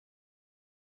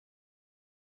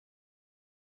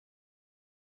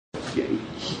Yay.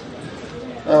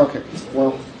 Okay,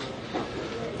 well,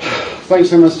 thanks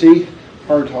MST.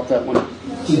 Hard to top that one.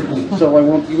 So I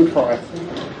won't even try.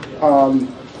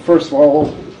 First of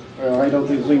all, I don't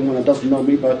think there's anyone that doesn't know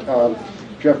me, but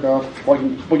Jeff Goff,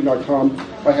 Booking.com,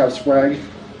 I have swag.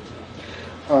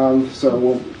 So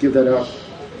we'll give that out.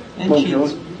 And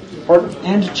cheese. Pardon?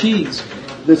 And cheese.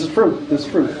 This is true. This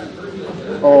is true.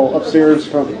 All upstairs,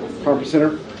 conference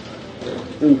center,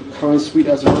 and con suite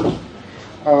as it were.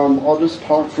 I'll just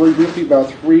talk very briefly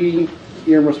about 3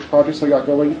 EMS projects I got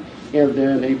going, and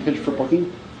then a pitch for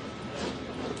booking.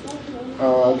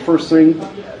 The first thing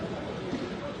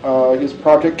is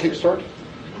Project Kickstart.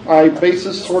 I base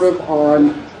this sort of on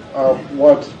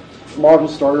what Module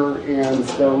Starter and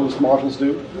those modules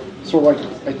do. Sort of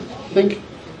like, I think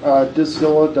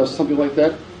Dizilla does something like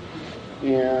that,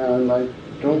 and I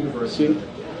don't see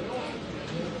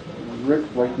Rick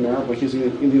right now, but he's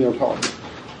in the other talk.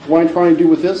 What I'm trying to do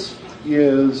with this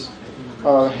is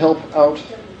help out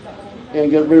and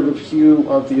get rid of a few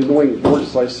of the annoying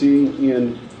words I see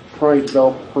in trying to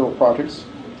develop Perl projects.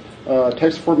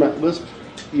 Text format Lisp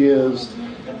is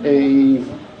a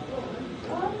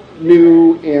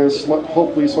new and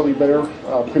hopefully slightly better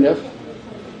printf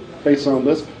based on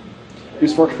Lisp.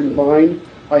 Restructuring bind.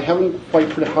 I haven't quite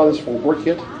figured out how this will work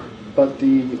yet, but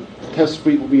the test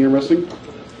suite will be interesting.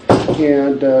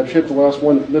 And Chip, the last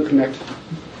one, libconnect.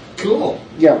 Cool.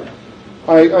 Yeah.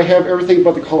 I have everything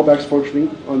but the callbacks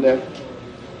functioning on that.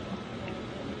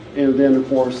 And then, of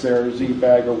course, there's the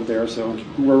bag over there. So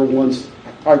whoever wants,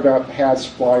 I've got hats,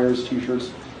 flyers,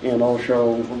 T-shirts, and I'll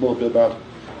show a little bit about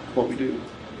what we do.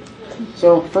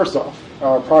 So first off,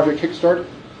 Project Kickstart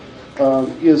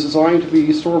is designed to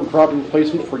be sort of a drop-in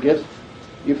replacement for Git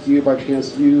if you, by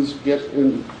chance, use Git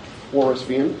in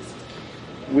OSVN.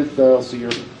 With let's see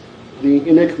here, the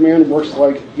init command works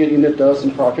like git init does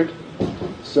in Project.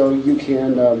 So you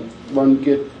can run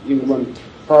Git, you can run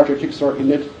Project Kickstart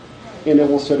init, and it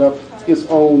will set up its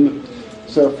own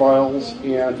set of files,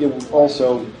 and it will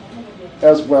also,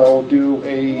 as well, do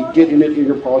a git init in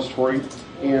your repository,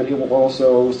 and it will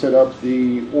also set up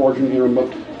the origin and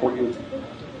remote for you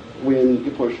when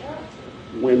you push,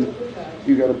 when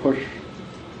you got to push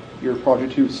your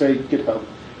project to, say, GitHub,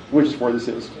 which is where this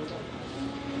is.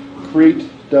 Create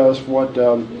does what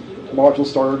Module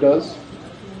Starter does,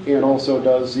 and also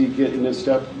does the git init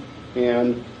step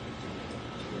and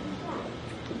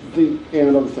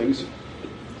other things.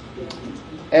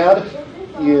 Add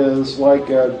is like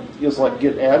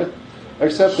git add,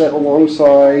 except that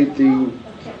alongside the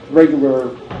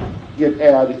regular git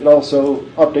add, it also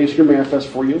updates your manifest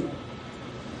for you.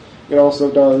 It also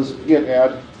does git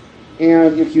add,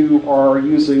 and if you are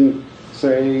using,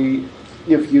 say,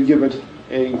 if you give it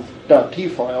a .t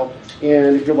file,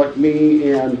 and if you're like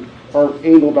me and are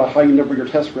anal about how you number your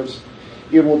test scripts,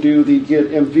 it will do the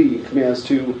git mv commands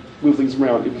to move things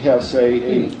around. If you have,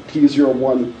 say, a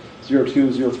T01,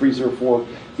 02, 03, 04,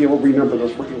 it will renumber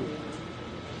those for you.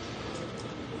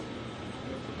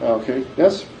 Okay,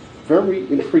 that's very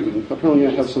intriguing. Apparently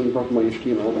I have something broken my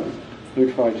HTML. Let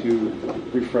me try to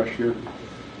refresh here.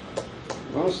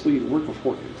 Honestly, it worked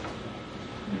before.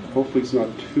 Hopefully it's not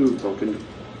too broken.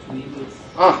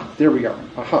 Ah, there we are.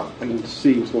 Aha, I can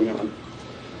see what's going on.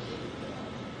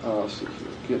 Let's see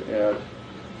here, git add.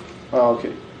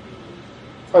 Okay.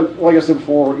 Like I said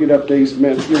before, it will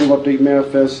update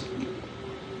manifest,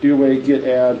 do a git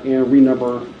add, and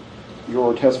renumber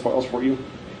your test files for you.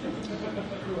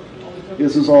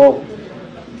 This is all.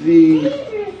 The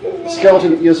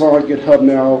skeleton is on GitHub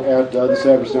now at this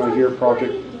address down here,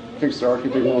 Project Kickstart,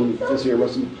 if anyone is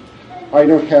interested. I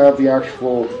don't have the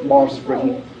actual modules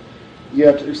written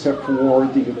yet, except for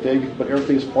the config, but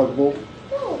everything's pluggable.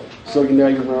 So you can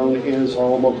add your own, and it's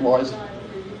all localized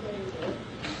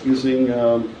using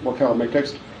locale make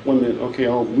text. 1 minute. Okay,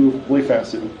 I'll move really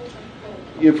fast in.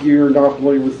 If you're not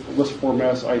familiar with list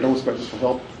formats, I don't expect this will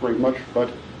help very much,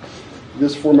 but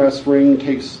this format string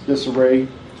takes this array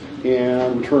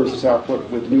and returns this output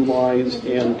with new lines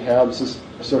and tabs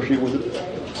associated with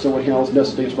it. So it handles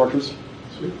nested data structures.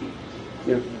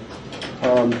 Yeah.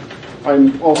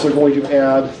 I'm also going to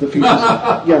add the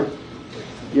features.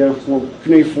 For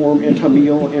cuneiform and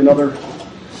Tamil and other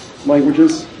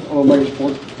languages on the language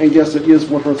board. And yes, it is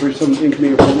 137 in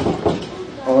cuneiform.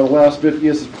 The last bit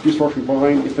is restructuring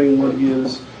bind. If anyone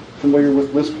is familiar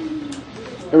with Lisp,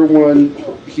 everyone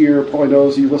here probably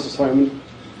knows the list assignment,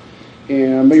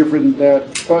 and I may have written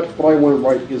that, but what I want to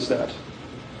write is that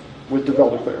with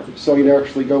develop declare. So you'd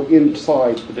actually go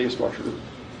inside the data structure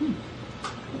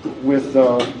with,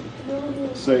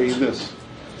 say, this,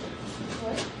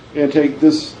 and take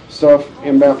this stuff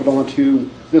and map it onto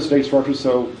this data structure.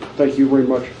 So thank you very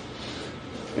much.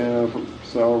 For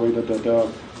salary,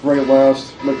 very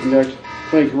last, connect.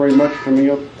 Thank you very much for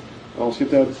coming up. I'll skip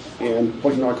that. And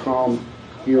Booking.com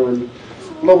here in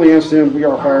lovely Amsterdam. We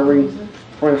are hiring,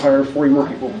 trying to hire 40 more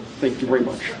people. Thank you very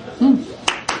much.